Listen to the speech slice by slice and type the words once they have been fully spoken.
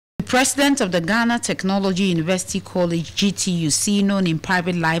President of the Ghana Technology University College GTUC, known in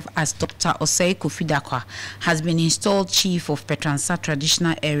private life as Dr. Osei Darkwa, has been installed Chief of Patriensahene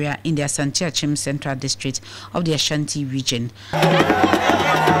Traditional Area in the Asante Central District of the Ashanti region.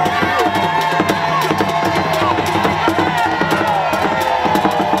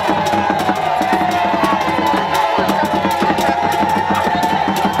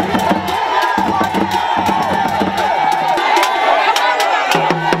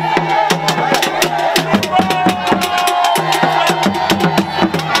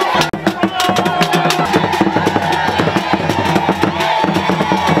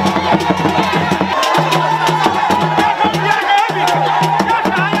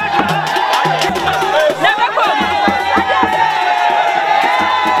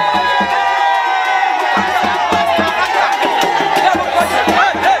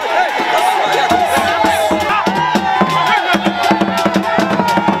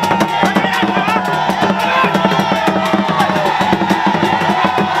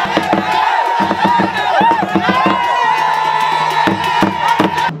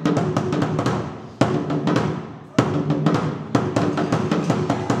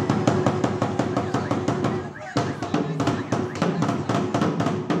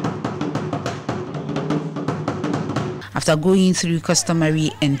 After going through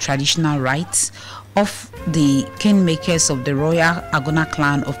customary and traditional rites of the kingmakers of the royal Agona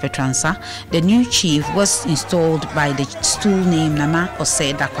clan of Patriensahene, the new chief was installed by the stool named Nana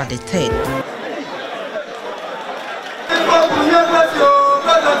Osei Darkwa III.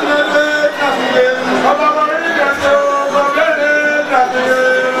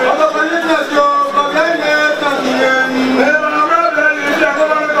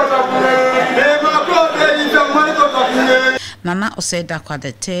 Nana Osei Darkwa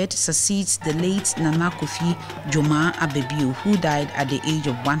III succeeds the late Nana Kofi Joma Abebio, who died at the age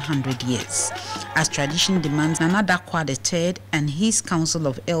of 100 years. As tradition demands, Nana Darkwa III and his council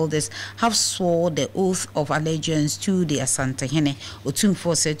of elders have sworn the oath of allegiance to the Patriensahene,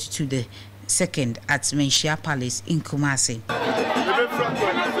 Otumfuo said to the second at Menchia Palace in Kumasi.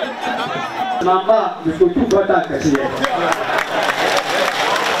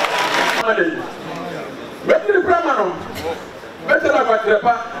 Better about the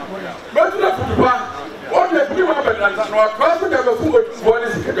pa, better about the pa, all the people have been and crossing the food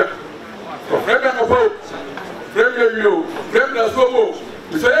bodies together. From Premier you, Premier Sobo,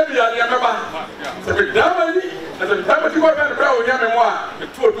 we say every year, remember, so the Damali and the Damali go and brown Yamamoa, the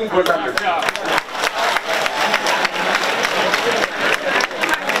 2 of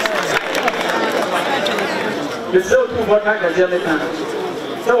the so to what I can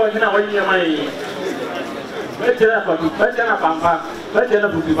so I know when you're my. Better Pampa, better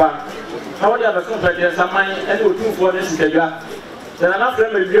Putipa. How do you have a company some money and you do for this? Then enough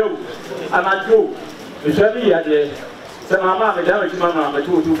them with you, and I do. It's every year. Some mamma, the damage mamma, I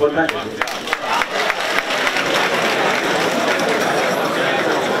do for that.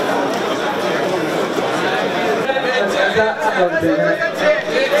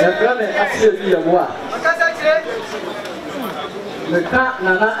 The cat,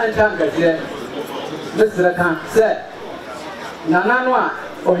 Nana and Tanka. Mr. Khan said, Nana,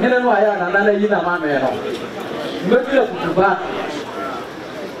 or Henanoya, Nana Yina Mamma, Murder Kuba,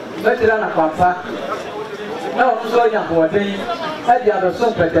 Veteran Papa. No, so young for a day, had the other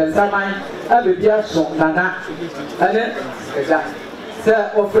son, Patriensahene, I will be a son, Nana, and then,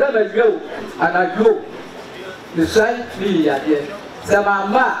 Sir, or forever go, and I go. The side me, I did. Sir,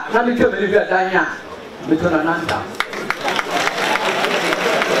 Mamma, let me come in Diana, between Ananta.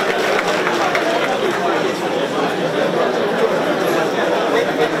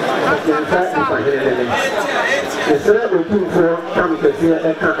 The Senate will do for come to see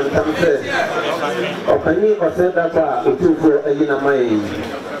a camp and come say, or can you say that will do for a Yinamai?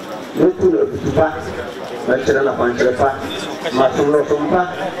 No two of the back, Machana Panchapa, Masuno Sompa,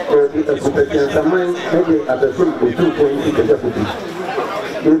 or the Patriensahene, maybe at the front with 2 points to the deputy.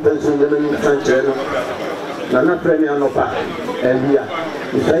 You can soon remain Sanchano, Nana Premier Nopa, and we are.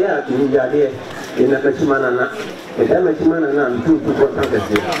 Isaiah, you are here in a Machimana, a Machimana, and 2 to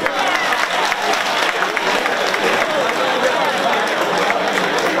 4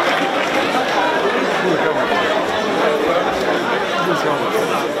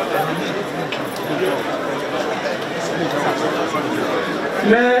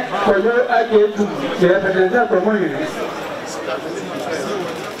 Mais pour eux, à qui est tout, c'est la présidence pour moi.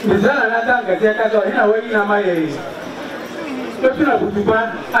 Les gens en attendent que c'est 14 ans, il y a un maillot. Depuis la Boutuba,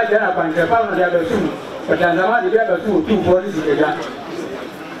 à Diana Pancha, pas on a de sous, parce qu'en avant, il y a de sous, tout pour les Sénégalais.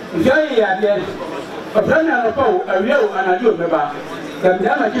 J'ai y a bien, après, on n'a pas eu un avion, mais pas.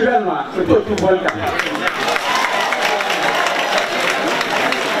 Gambia Kiranwa, to Volga.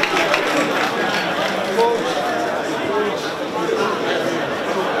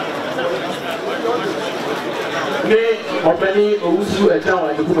 Many Usu a town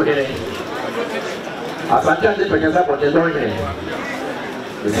at the Kumane. As I can't depend on what they're doing.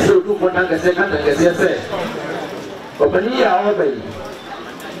 It's so good for a second, as I say. But many are already.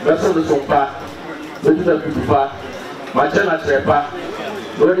 That's on the sofa, the Kufa, Machana Trepa.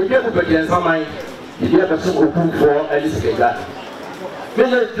 When you get up against some mind, you get a super food for Alice Gaga.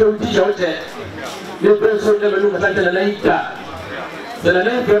 Many don't teach out there. They person never look at the name. The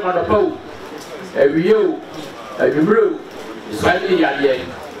name came on the boat. Every year. You brew, it's finally a year.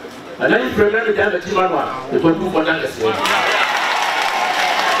 And then you remember that the Timana, the people who understand.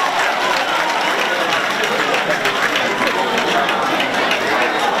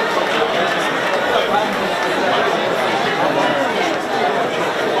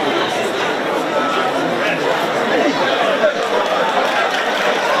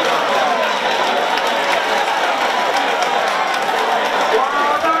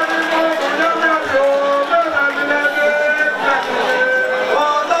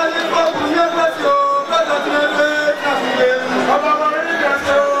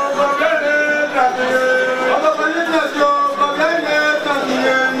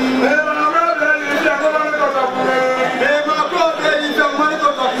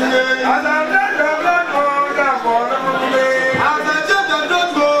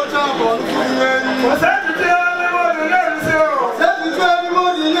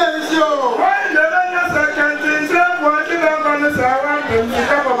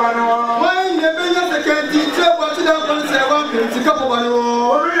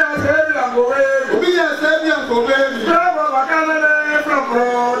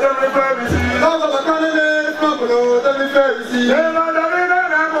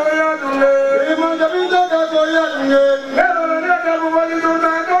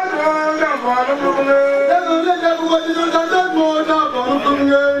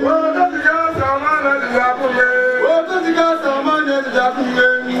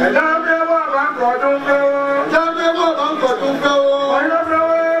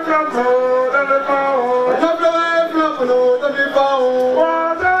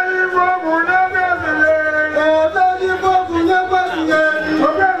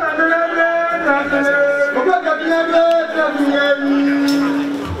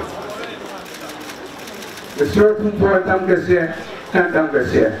 Certain point I'm here, can't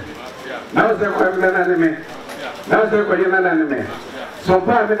here. Now the question enemy. Now the question enemy. So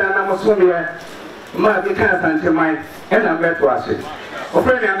far, I'm assuming my can't answer my and I'm better to ask it.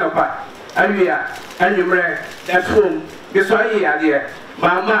 Open your back. And you read that's home. This why he are here.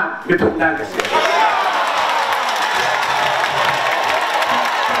 Mama, you took that.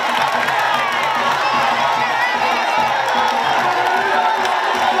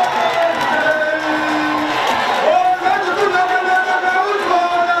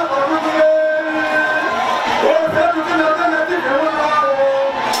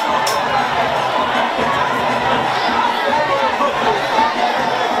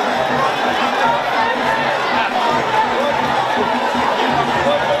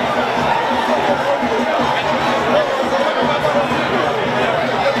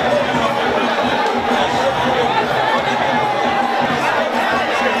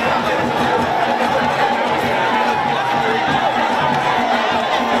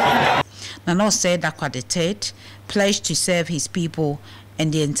 Osei Darkwa III pledged to serve his people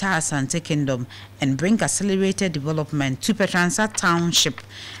and the entire Asante Kingdom and bring accelerated development to Patriensahene Township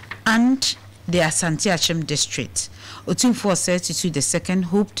and the Asante Achim district. Otumfuo Osei II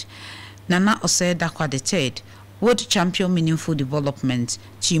hoped Nana Osei Darkwa III would champion meaningful development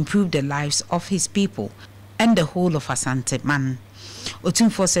to improve the lives of his people and the whole of Asante man.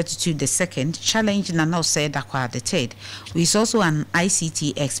 Otumfuo Osei II challenged Nana Osei Darkwa III, who is also an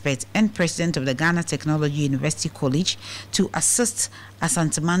ICT expert and president of the Ghana Technology University College, to assist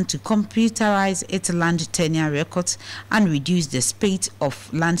Asanteman to computerize its land tenure records and reduce the spate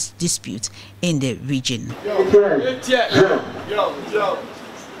of land dispute in the region.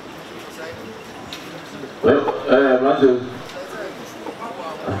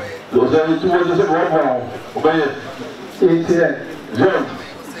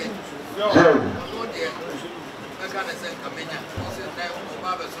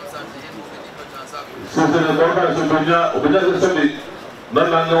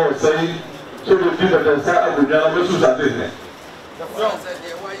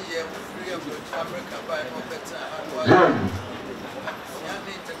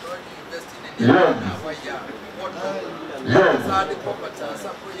 Tu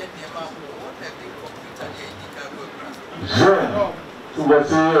vas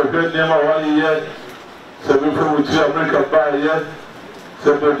see a good name of yet. So before we see America by yet,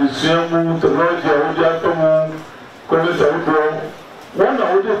 so the same to Roger, who got from Commissioner. One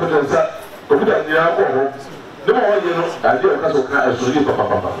hour for the set, but we got the alcohol. No more, you know, I do a castle car as we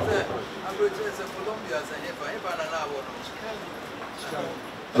papa.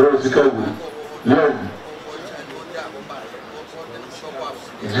 Rose Chicago, Young.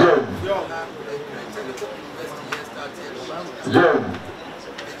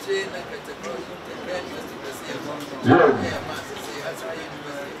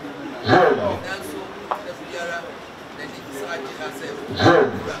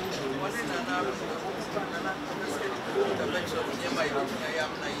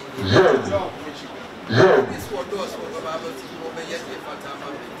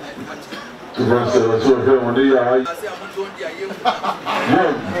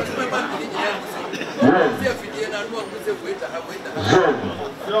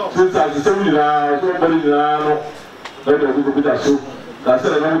 Since I was somebody now, let me go with that soup. That's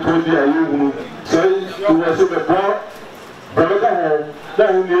what I'm told you. Say, you were so before, but I go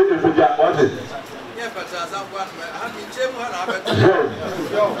that will be if we got what it.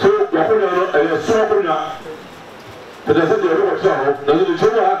 So, you're so now. But I said, you're a child, doesn't it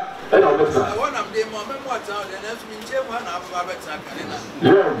show up? And I'll bet that. One of them, and that's been Jim one of our better.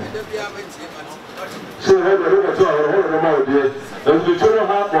 So, I have a look at our whole dear. And we turn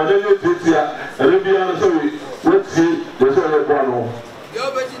half or then you did here, and then be honest, let's see, there's only one.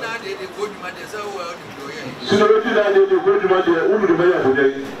 You're betting I did a good mother so well. So, you're betting I did a good mother, who would be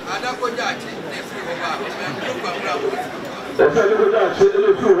today? I don't go that. That's a little that, a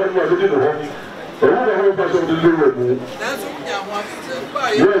little one more to do. I want to have a person to do with me. That's what I want to say.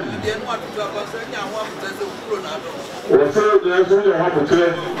 Why? You didn't want to talk about saying I want to say the Well, so there's only one to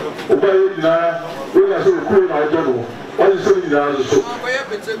say, obey it now, we're not so cool now, General. What is it now? So, I have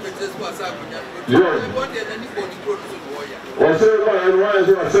been saying this was happening. Yes. Well, say, why is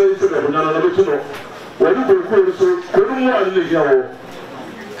it I say to them, and I'm to know. When you go cool, so couldn't want to leave your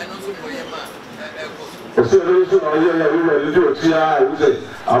I said, we were to see I would say,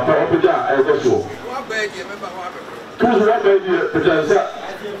 I'm probably I go so. What baby, remember what? Two what baby, and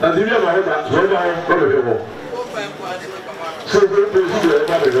the other one, so now, probably. So, we see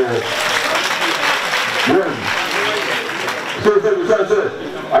about So,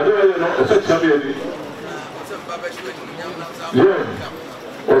 I don't know, such somebody. Yeah.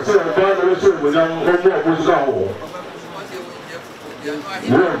 Or say, I'm glad I was with them, one more was gone.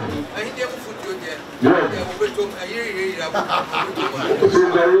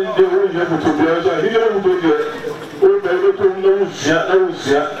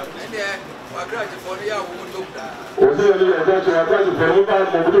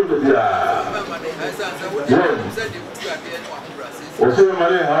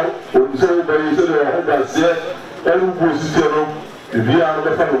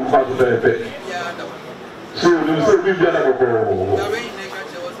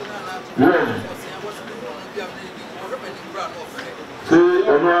 See,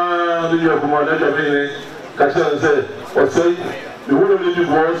 on your command, Castle said, or say, you wouldn't need to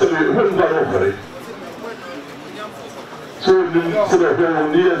go, so you wouldn't go over it. So, you need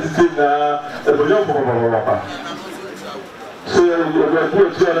to sit now, and we don't go over. So, you are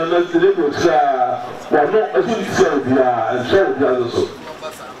good to and let's deliver it. Well, not as you said, and so the others.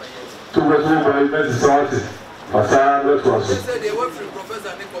 To resume by many society. Pastor, let's go. They work for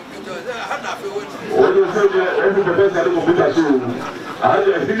professor and computer. What you say, every professor and computer. I had a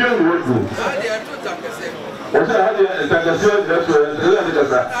million words. What's a Tangasia? That's where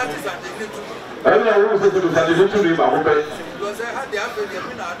I was to the about it.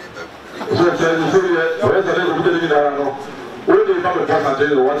 So I said, where's the little bit in our where do you have a person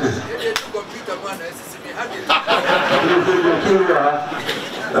to what is computer one?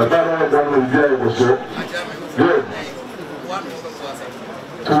 About one will be able to. Good.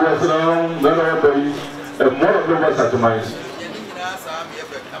 To us around, none of them, and more of them was at mine.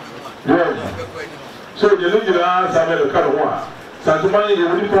 So you look at us, I made a cut of one. Santamani, you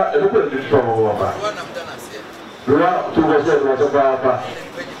will put a little bit of to was about.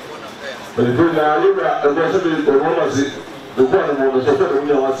 But if you now look at the rest of the romancy, the one was a certain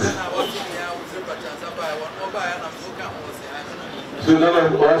nuance. So none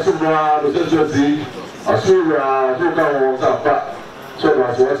of us who the agency, as you are, who comes up, so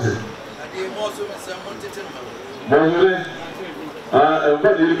as was it. Money, and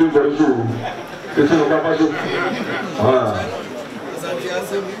what do you do for the zoo? It's a papa. So,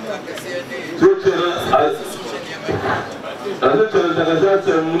 Ase challenge akasa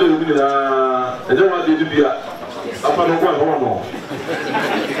sem ne obi na eje wa de bia apa no kwa no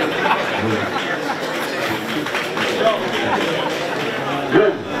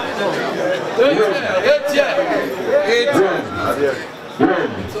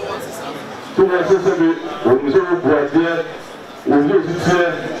Tu vas se saber on nous a boire on nous dit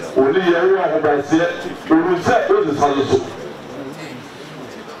on est à on va passer on nous sait on se sent le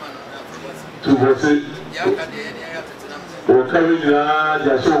tu vois c'est au Canada il y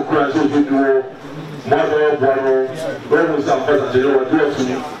a son courage du moi on nous a pas de on doit tout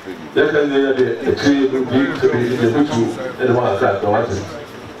il y a quand il y a des créer des publics des tout et on va faire quoi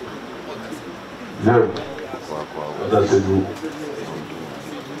bon that's it.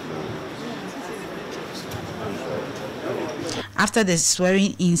 After the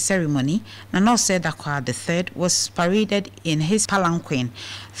swearing-in ceremony, Nana Osei Darkwa III was paraded in his palanquin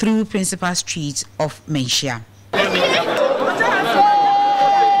through principal streets of Menchia.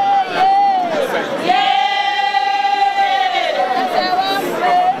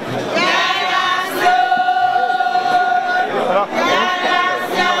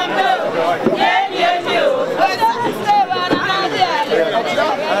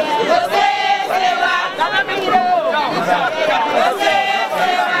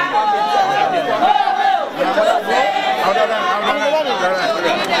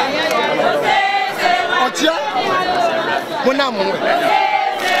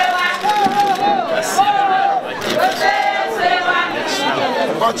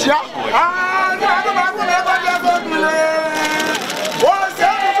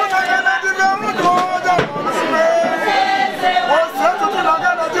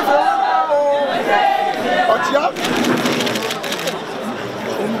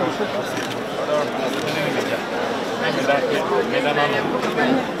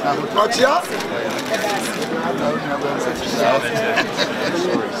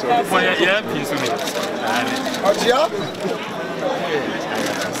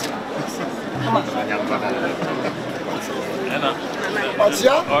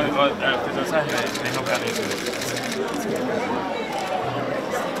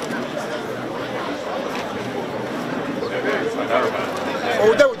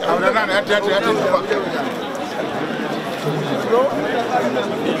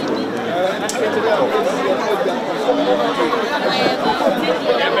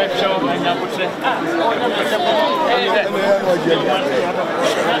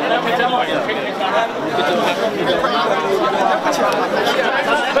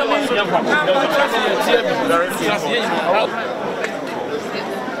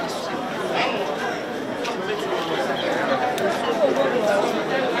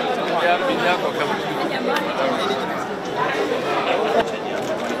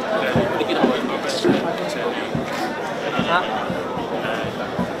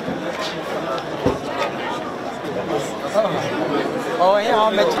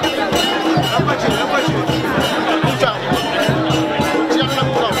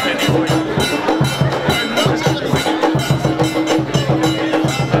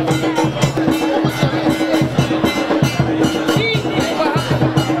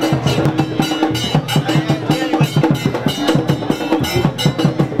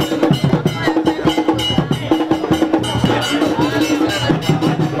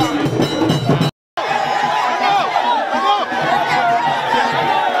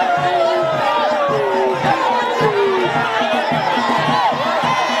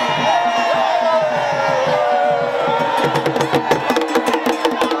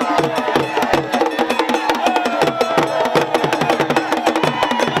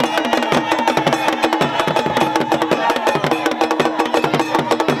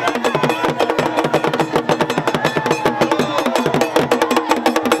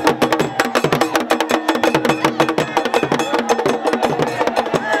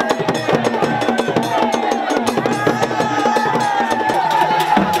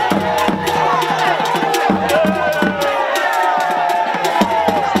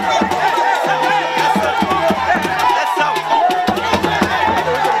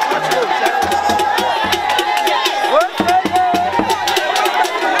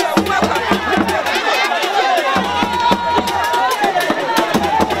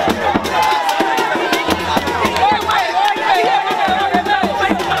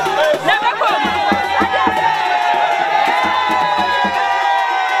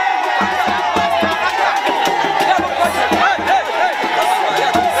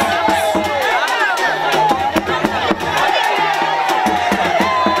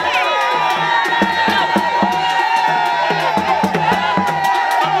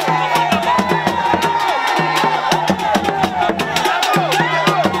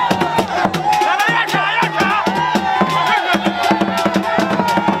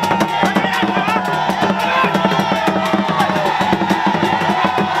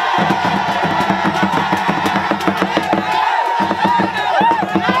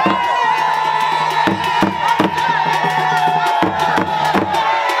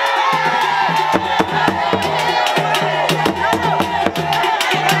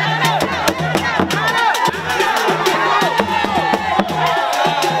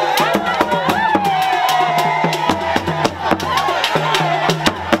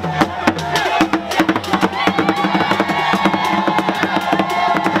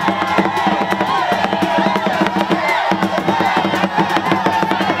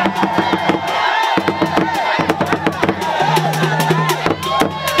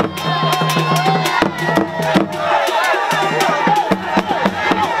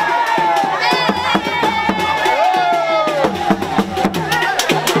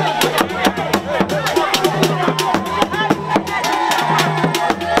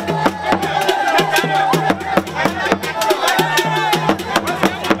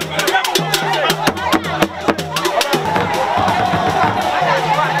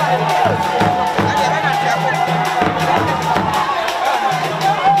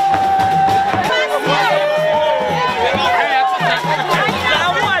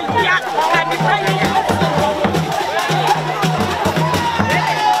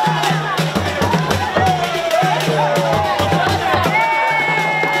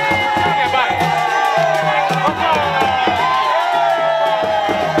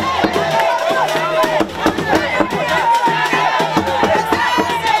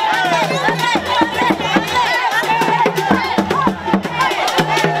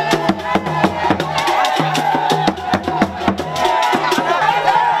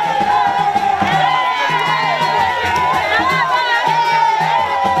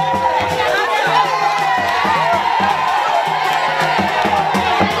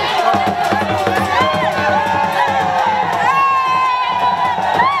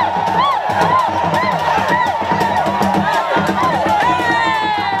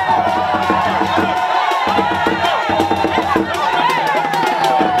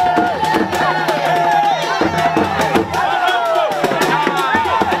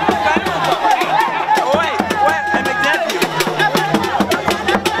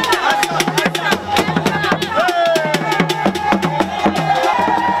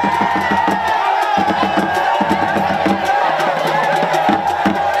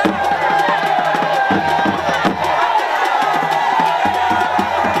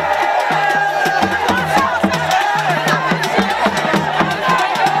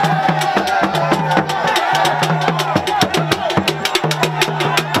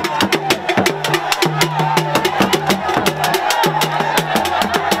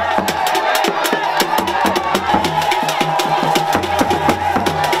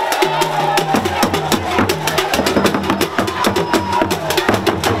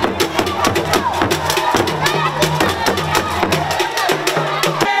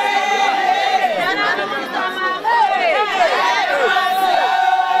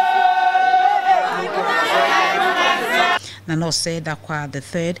 Osei Darkwa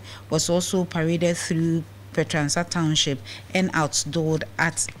III was also paraded through Patriensahene Township and outdoored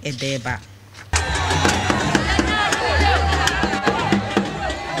at Edeba.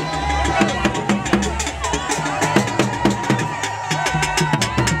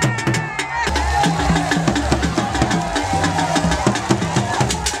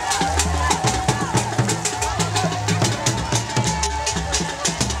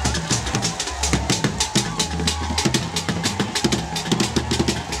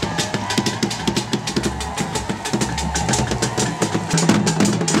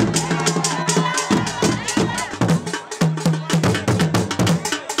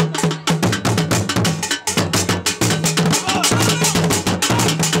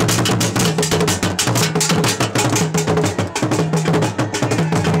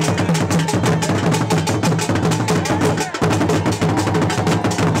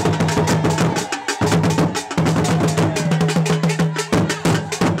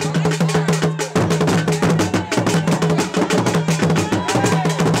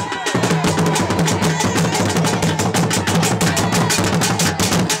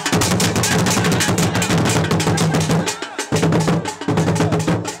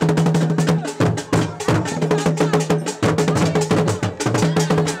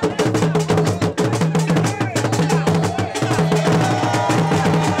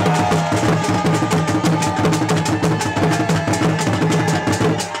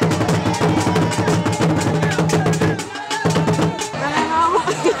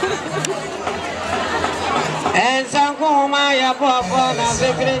 Papa na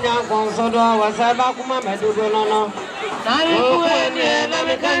sekrenya konsodo wasaba kuma medugo nono nari kuene na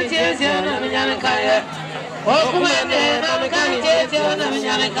mekani chese na minyane kaya okumene na mekani chese na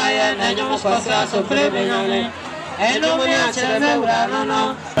minyane kaya na nyomo kwasa so prebe nyane eno munya chebe ura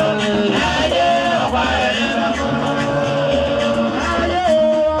nono aye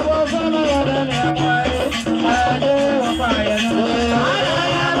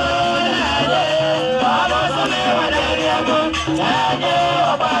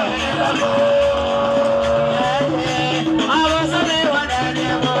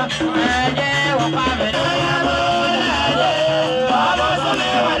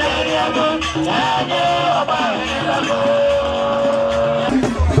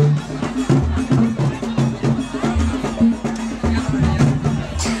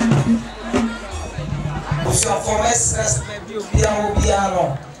Stress maybe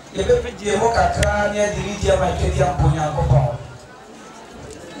Obiano. You better be a mocha crania, the media, my Kadian Ponyaco.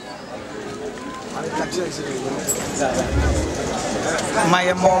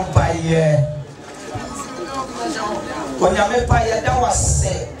 My mom by Onyame pa ya da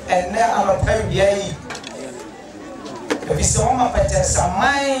wase ene anopa wiai. Ebise wo ma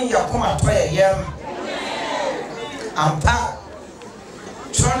Patriensahene yakoma to yem. Ampa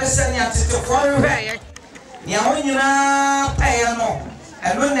Tron se ni atete for hwe. Ni aho nyina pa ya no.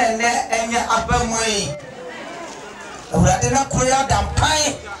 Eno nene enya abamui. Urade na koya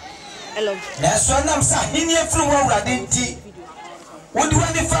dampai. Hello. Na so nam sa hini efru wo urade nti. Wodi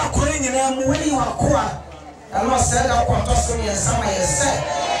wani fa koya nyina mu wani wakoa. Eno se da kwanto so ni ensama yese.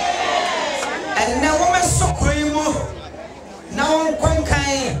 Enne wo me so koyi mu. Na won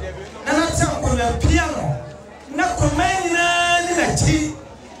konkan. Na na tan ko na piano. Na komanyina ni na ti.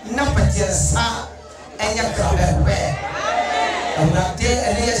 Na Patriensahene enya krabe. Urade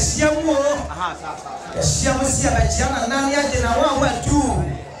ene yesiamu. Yesiamu si abajana nani aje na wa tu.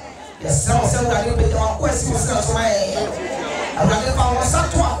 Yesiamu se urade be wa ko esi usana so mai. Urade fa wa sa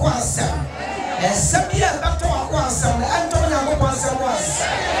to akwansa. Ensabia ba to akwansa na antonya ko kwansa wansa.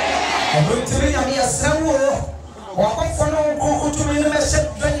 Abutiri ya mi yesiamu. Wa ko fono ko kutumi na meshe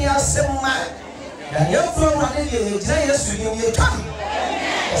dani asema. Na yefu urade ye jina Yesu ye kan.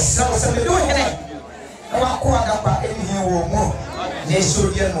 Yesiamu se be do hene. Wa ko agaba eni wo mo.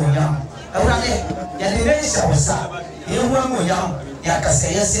 Yesu ye no yam. Urade ya dinesha wasa. Yehu mo yam. Ya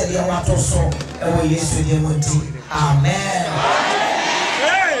kase yesi ya wato so. Ewo Yesu ye muti. Amen.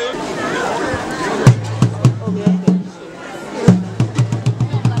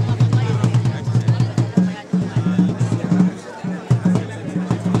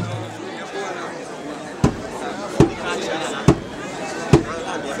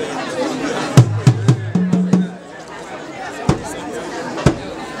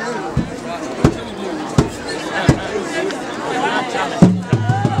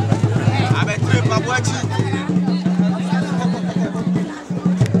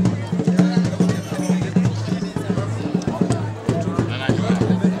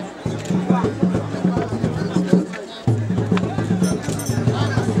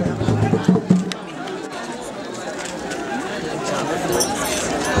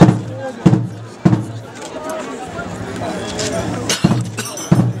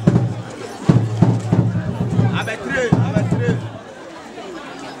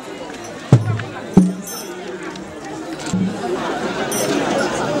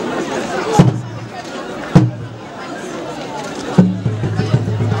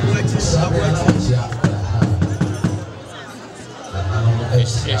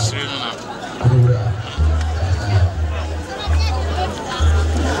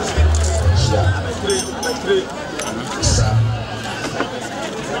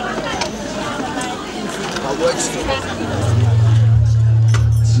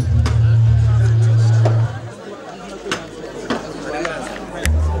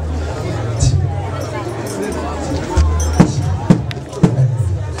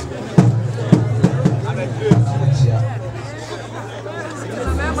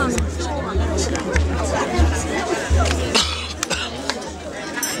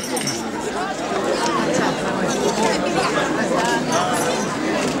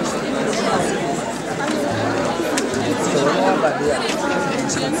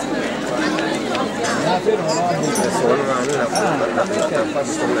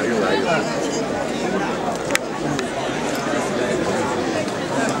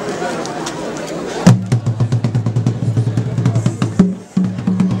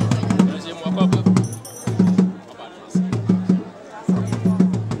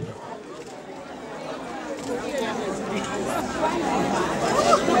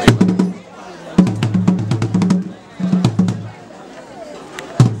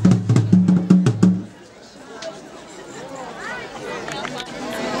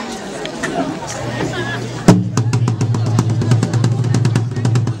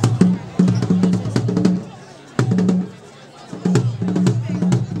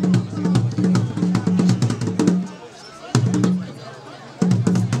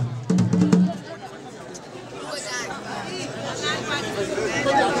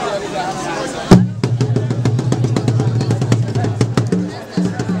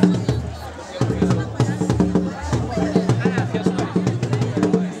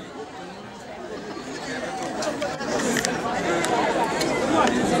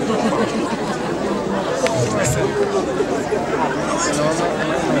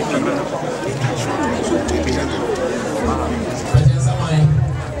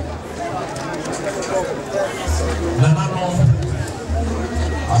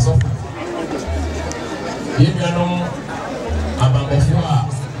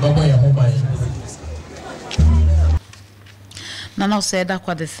 Nana Osei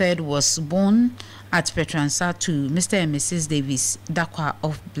Darkwa III was born at Patriensahene to Mr. and Mrs. Davis Darkwa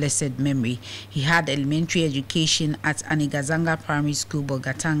of blessed memory. He had elementary education at Anigazanga Primary School,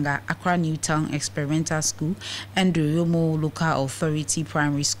 Bogatanga, Accra Newtown Experimental School, and Duriomo Local Authority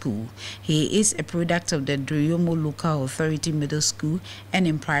Primary School. He is a product of the Duriomo Local Authority Middle School and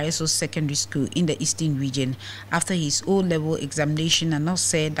Imprieso Secondary School in the Eastern Region. After his O-level examination, Nana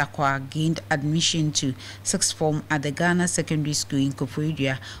Osei Darkwa gained admission to sixth form at the Ghana Secondary School in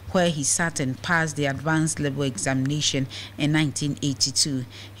Koforidua, where he sat and passed the advanced level examination in 1982.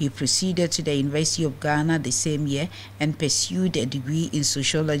 He proceeded to the University of Ghana the same year and pursued a degree in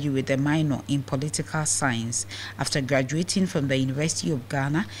sociology with a minor in political science. After graduating from the University of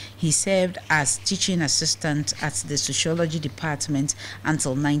Ghana, he served as teaching assistant at the sociology department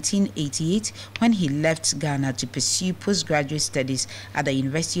until 1988, when he left Ghana to pursue postgraduate studies at the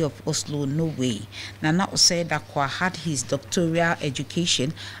University of Oslo, Norway. Nana Osei Darkwa had his doctoral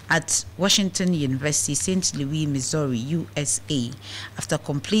education at Washington University, St. Louis, Missouri, USA. After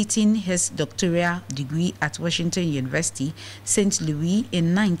completing his doctoral degree at Washington University, St. Louis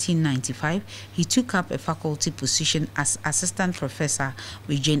in 1995, he took up a faculty position as assistant professor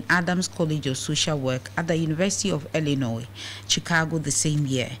with Jane Addams College of Social Work at the University of Illinois, Chicago the same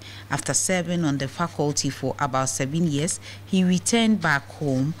year. After serving on the faculty for about 7 years, he returned back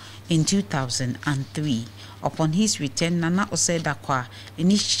home in 2003. Upon his return, Nana Osei Darkwa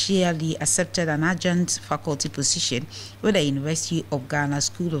initially accepted an adjunct faculty position with the University of Ghana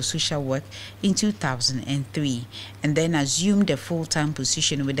School of Social Work in 2003, and then assumed a full-time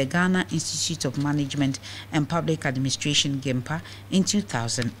position with the Ghana Institute of Management and Public Administration GIMPA in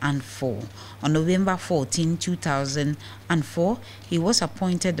 2004. On November 14, 2004, he was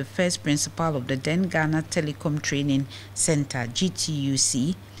appointed the first principal of the then Ghana Telecom Training Center,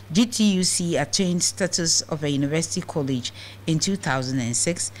 GTUC. GTUC attained status of a university college in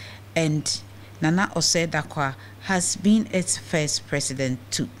 2006, and Nana Osei Darkwa has been its first president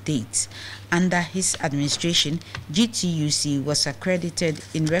to date. Under his administration, GTUC was accredited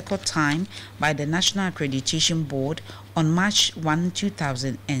in record time by the National Accreditation Board on March 1,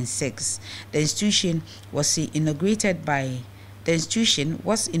 2006. The institution was inaugurated by then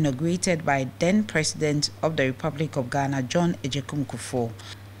President of the Republic of Ghana, John Ejekum Kufuor.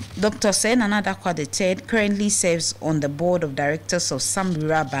 Dr. Osei Darkwa III currently serves on the board of directors of some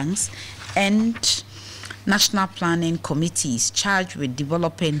rural banks and national planning committees charged with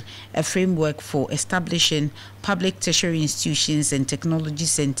developing a framework for establishing public tertiary institutions and technology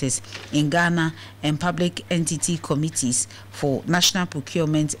centers in Ghana, and public entity committees for national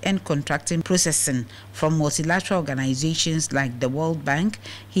procurement and contracting processing from multilateral organizations like the World Bank.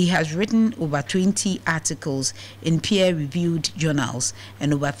 He has written over 20 articles in peer-reviewed journals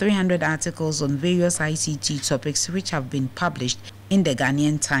and over 300 articles on various ICT topics which have been published in the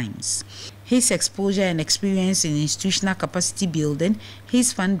Ghanaian Times. His exposure and experience in institutional capacity building,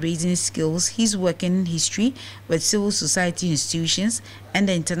 his fundraising skills, his working history with civil society institutions and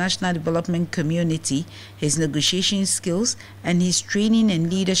the international development community, his negotiation skills, and his training and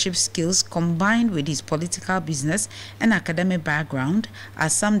leadership skills, combined with his political business and academic background, are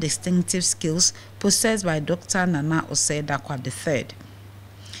some distinctive skills possessed by Dr. Nana Osei Darkwa III.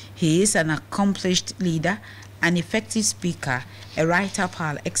 He is an accomplished leader, an effective speaker, a writer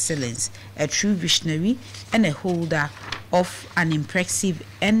par excellence, a true visionary, and a holder of an impressive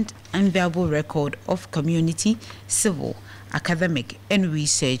and enviable record of community, civil, academic, and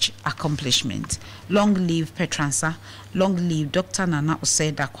research accomplishment. Long live Patriensahene, long live Dr. Nana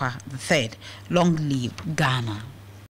Osei Darkwa III, long live Ghana.